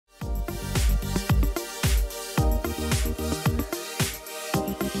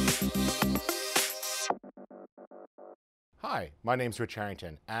Hi, my name's Rich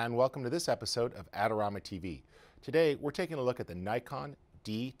Harrington, and welcome to this episode of Adorama TV. Today, we're taking a look at the Nikon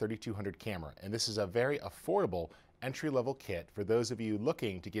D3200 camera, and this is a very affordable entry-level kit for those of you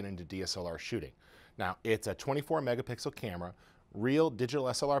looking to get into DSLR shooting. Now, it's a 24 megapixel camera, real digital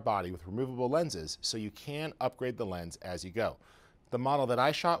SLR body with removable lenses, so you can upgrade the lens as you go. The model that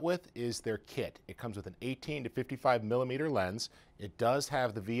I shot with is their kit. It comes with an 18 to 55 millimeter lens. It does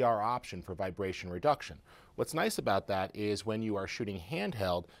have the VR option for vibration reduction. What's nice about that is when you are shooting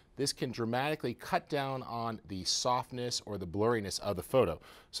handheld, this can dramatically cut down on the softness or the blurriness of the photo.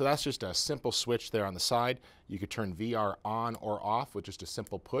 So that's just a simple switch there on the side. You could turn VR on or off with just a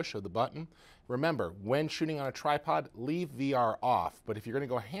simple push of the button. Remember, when shooting on a tripod, leave VR off, but if you're going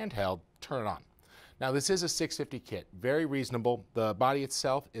to go handheld, turn it on. Now this is a 650 kit, very reasonable. The body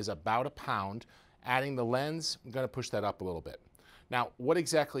itself is about a pound. Adding the lens, I'm going to push that up a little bit. Now, what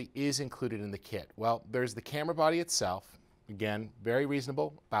exactly is included in the kit? Well, there's the camera body itself. Again, very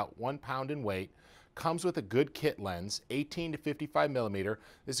reasonable, about 1 pound in weight. Comes with a good kit lens, 18 to 55 millimeter.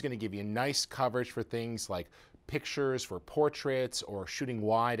 This is going to give you nice coverage for things like pictures, for portraits, or shooting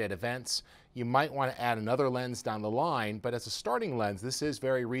wide at events. You might want to add another lens down the line, but as a starting lens, this is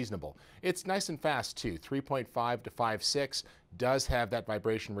very reasonable. It's nice and fast too, 3.5 to 5.6, does have that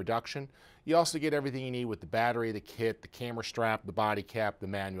vibration reduction. You also get everything you need with the battery, the kit, the camera strap, the body cap, the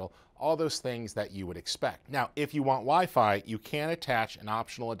manual, all those things that you would expect. Now, if you want Wi-Fi, you can attach an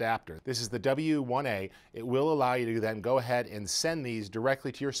optional adapter. This is the W1A. It will allow you to then go ahead and send these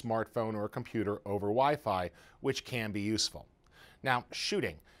directly to your smartphone or computer over Wi-Fi, which can be useful. Now,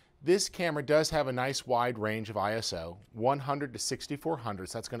 shooting. This camera does have a nice wide range of ISO, 100 to 6400,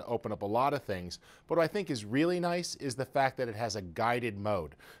 so that's going to open up a lot of things. But what I think is really nice is the fact that it has a guided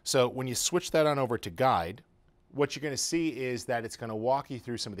mode. So when you switch that on over to guide, what you're going to see is that it's going to walk you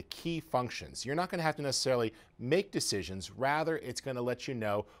through some of the key functions. You're not going to have to necessarily make decisions, rather it's going to let you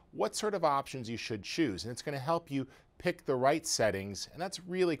know what sort of options you should choose, and it's going to help you pick the right settings, and that's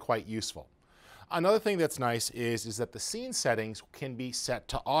really quite useful. Another thing that's nice is that the scene settings can be set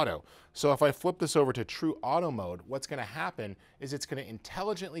to auto. So if I flip this over to true auto mode, what's going to happen is it's going to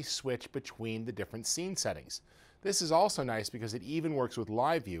intelligently switch between the different scene settings. This is also nice because it even works with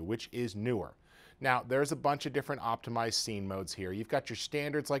live view, which is newer. Now, there's a bunch of different optimized scene modes here. You've got your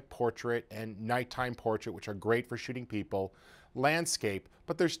standards like portrait and nighttime portrait, which are great for shooting people, landscape,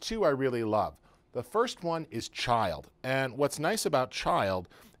 but there's two I really love. The first one is child, and what's nice about child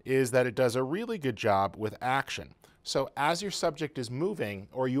is that it does a really good job with action. So as your subject is moving,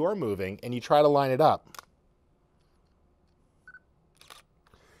 or you're moving, and you try to line it up,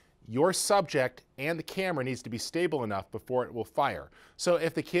 your subject and the camera needs to be stable enough before it will fire. So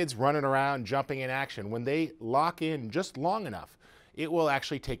if the kid's running around, jumping in action, when they lock in just long enough, it will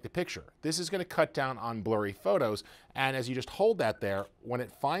actually take the picture. This is going to cut down on blurry photos, and as you just hold that there, when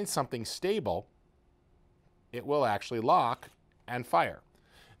it finds something stable, it will actually lock and fire.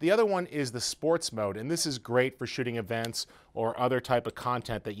 The other one is the sports mode, and this is great for shooting events or other type of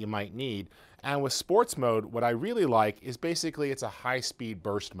content that you might need. And with sports mode, what I really like is basically it's a high-speed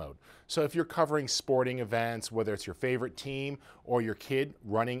burst mode. So if you're covering sporting events, whether it's your favorite team or your kid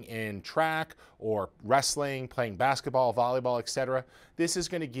running in track or wrestling, playing basketball, volleyball, etc., this is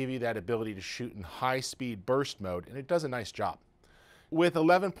going to give you that ability to shoot in high-speed burst mode, and it does a nice job. With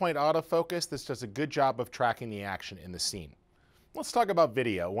 11-point autofocus, this does a good job of tracking the action in the scene. Let's talk about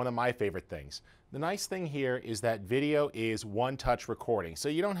video, one of my favorite things. The nice thing here is that video is one-touch recording, so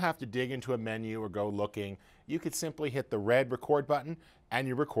you don't have to dig into a menu or go looking. You could simply hit the red record button and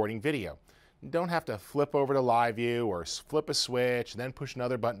you're recording video. You don't have to flip over to live view or flip a switch and then push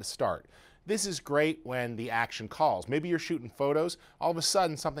another button to start. This is great when the action calls. Maybe you're shooting photos, all of a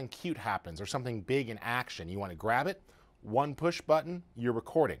sudden something cute happens or something big in action. You want to grab it, one push button, you're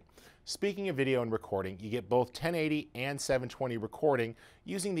recording. Speaking of video and recording, you get both 1080 and 720 recording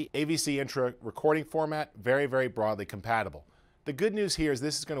using the AVC Intra recording format, very, very broadly compatible. The good news here is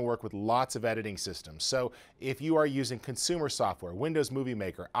this is going to work with lots of editing systems. So if you are using consumer software, Windows Movie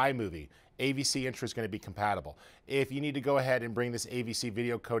Maker, iMovie, AVC Intra is going to be compatible. If you need to go ahead and bring this AVC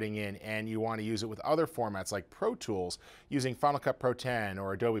video coding in and you want to use it with other formats like Pro Tools using Final Cut Pro 10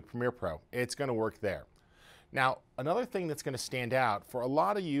 or Adobe Premiere Pro, it's going to work there. Now, another thing that's going to stand out for a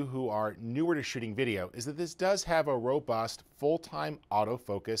lot of you who are newer to shooting video is that this does have a robust full-time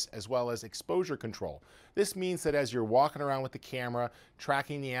autofocus as well as exposure control. This means that as you're walking around with the camera,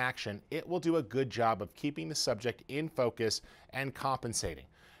 tracking the action, it will do a good job of keeping the subject in focus and compensating.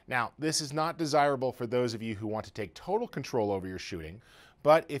 Now, this is not desirable for those of you who want to take total control over your shooting,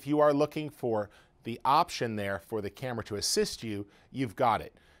 but if you are looking for the option there for the camera to assist you, you've got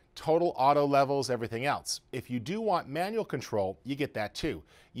it. total auto levels, everything else. If you do want manual control, you get that too.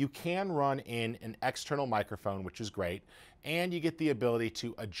 You can run in an external microphone, which is great, and you get the ability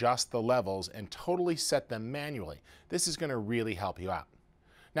to adjust the levels and totally set them manually. This is going to really help you out.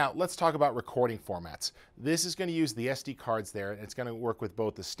 Now, let's talk about recording formats. This is going to use the SD cards there, and it's going to work with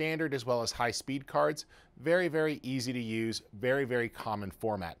both the standard as well as high-speed cards. Very, very easy to use, very, very common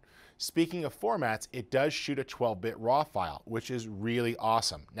format. Speaking of formats, it does shoot a 12-bit RAW file, which is really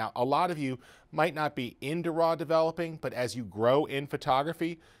awesome. Now, a lot of you might not be into RAW developing, but as you grow in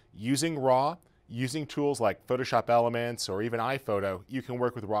photography, using RAW, using tools like Photoshop Elements or even iPhoto, you can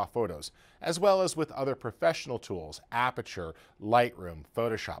work with RAW photos, as well as with other professional tools, Aperture, Lightroom,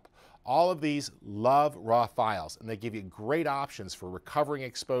 Photoshop. All of these love RAW files, and they give you great options for recovering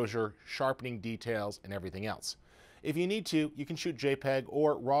exposure, sharpening details, and everything else. If you need to, you can shoot JPEG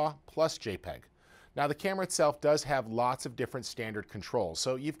or RAW plus JPEG. Now, the camera itself does have lots of different standard controls.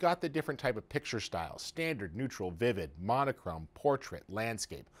 So you've got the different type of picture styles: standard, neutral, vivid, monochrome, portrait,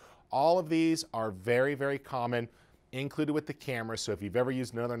 landscape. All of these are very, very common, included with the camera. So if you've ever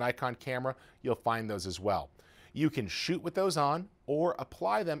used another Nikon camera, you'll find those as well. You can shoot with those on or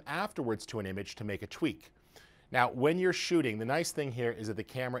apply them afterwards to an image to make a tweak. Now, when you're shooting, the nice thing here is that the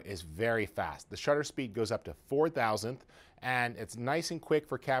camera is very fast. The shutter speed goes up to 4,000th, and it's nice and quick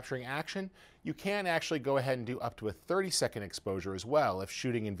for capturing action. You can actually go ahead and do up to a 30-second exposure as well if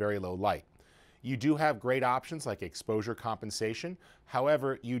shooting in very low light. You do have great options like exposure compensation.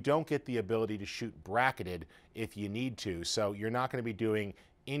 However, you don't get the ability to shoot bracketed if you need to, so you're not going to be doing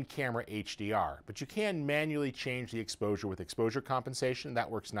in-camera HDR. But you can manually change the exposure with exposure compensation.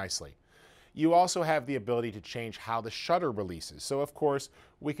 That works nicely. You also have the ability to change how the shutter releases. So of course,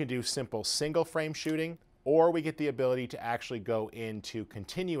 we can do simple single frame shooting, or we get the ability to actually go into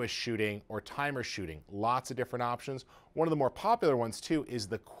continuous shooting or timer shooting. Lots of different options. One of the more popular ones too is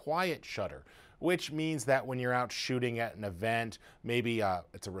the quiet shutter, which means that when you're out shooting at an event, maybe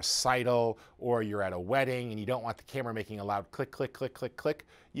it's a recital or you're at a wedding and you don't want the camera making a loud click, click, click, click, click,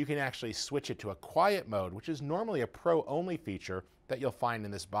 you can actually switch it to a quiet mode, which is normally a pro-only feature that you'll find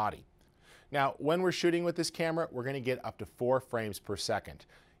in this body. Now, when we're shooting with this camera, we're going to get up to 4 frames per second.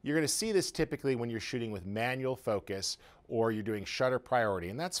 You're going to see this typically when you're shooting with manual focus or you're doing shutter priority,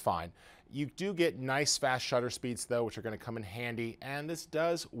 and that's fine. You do get nice fast shutter speeds though, which are going to come in handy, and this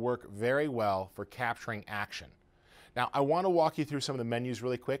does work very well for capturing action. Now, I want to walk you through some of the menus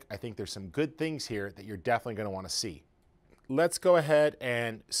really quick. I think there's some good things here that you're definitely going to want to see. Let's go ahead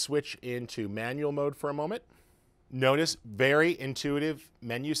and switch into manual mode for a moment. Notice, very intuitive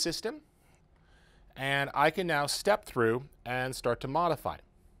menu system. And I can now step through and start to modify.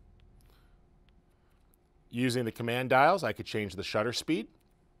 Using the command dials, I could change the shutter speed.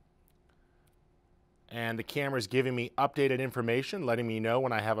 And the camera is giving me updated information, letting me know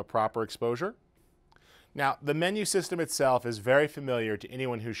when I have a proper exposure. Now, the menu system itself is very familiar to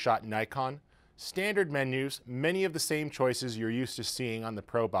anyone who's shot Nikon. Standard menus, many of the same choices you're used to seeing on the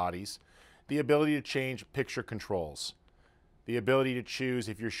Pro bodies. The ability to change picture controls. The ability to choose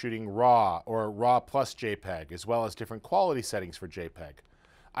if you're shooting RAW or RAW plus JPEG, as well as different quality settings for JPEG.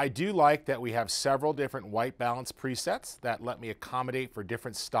 I do like that we have several different white balance presets that let me accommodate for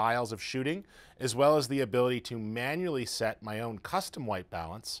different styles of shooting, as well as the ability to manually set my own custom white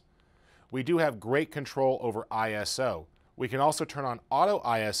balance. We do have great control over ISO. We can also turn on auto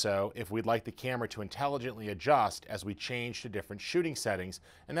ISO if we'd like the camera to intelligently adjust as we change to different shooting settings,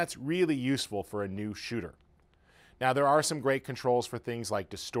 and that's really useful for a new shooter. Now, there are some great controls for things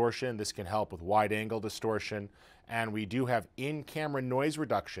like distortion. This can help with wide-angle distortion. And we do have in-camera noise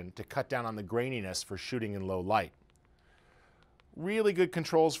reduction to cut down on the graininess for shooting in low light. Really good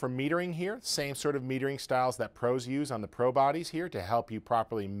controls for metering here. Same sort of metering styles that pros use on the Pro bodies here to help you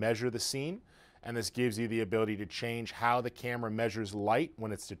properly measure the scene. And this gives you the ability to change how the camera measures light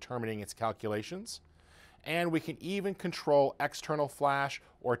when it's determining its calculations. And we can even control external flash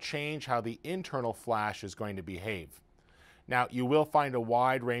or change how the internal flash is going to behave. Now, you will find a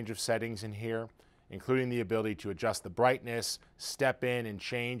wide range of settings in here, including the ability to adjust the brightness, step in and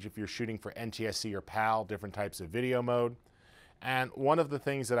change if you're shooting for NTSC or PAL, different types of video mode. And one of the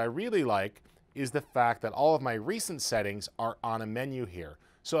things that I really like is the fact that all of my recent settings are on a menu here.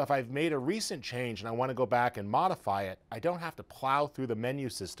 So if I've made a recent change and I want to go back and modify it, I don't have to plow through the menu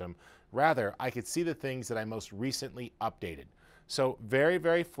system. Rather, I could see the things that I most recently updated. So very,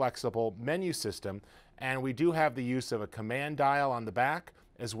 very flexible menu system. And we do have the use of a command dial on the back,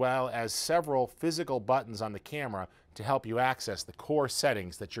 as well as several physical buttons on the camera to help you access the core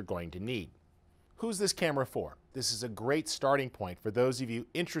settings that you're going to need. Who's this camera for? This is a great starting point for those of you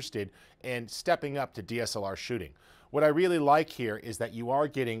interested in stepping up to DSLR shooting. What I really like here is that you are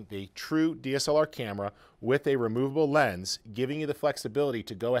getting the true DSLR camera with a removable lens, giving you the flexibility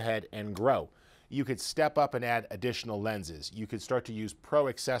to go ahead and grow. You could step up and add additional lenses. You could start to use pro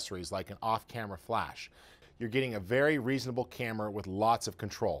accessories like an off-camera flash. You're getting a very reasonable camera with lots of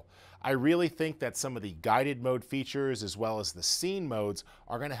control. I really think that some of the guided mode features as well as the scene modes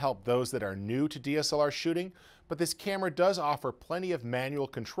are going to help those that are new to DSLR shooting, but this camera does offer plenty of manual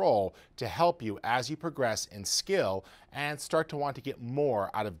control to help you as you progress in skill and start to want to get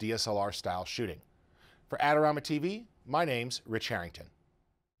more out of DSLR style shooting. For Adorama TV, my name's Rich Harrington.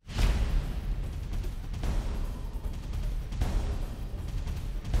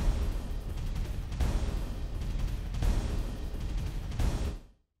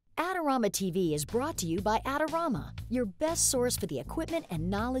 Adorama TV is brought to you by Adorama, your best source for the equipment and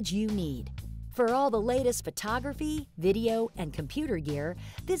knowledge you need. For all the latest photography, video, and computer gear,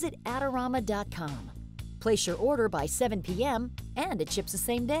 visit Adorama.com. Place your order by 7 p.m. and it ships the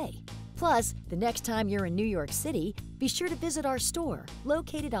same day. Plus, the next time you're in New York City, be sure to visit our store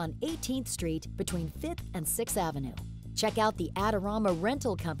located on 18th Street between 5th and 6th Avenue. Check out the Adorama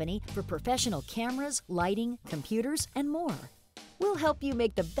Rental Company for professional cameras, lighting, computers, and more. We'll help you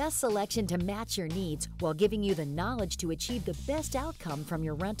make the best selection to match your needs while giving you the knowledge to achieve the best outcome from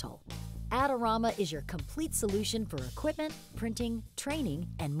your rental. Adorama is your complete solution for equipment, printing, training,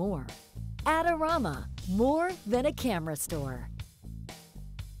 and more. Adorama, more than a camera store.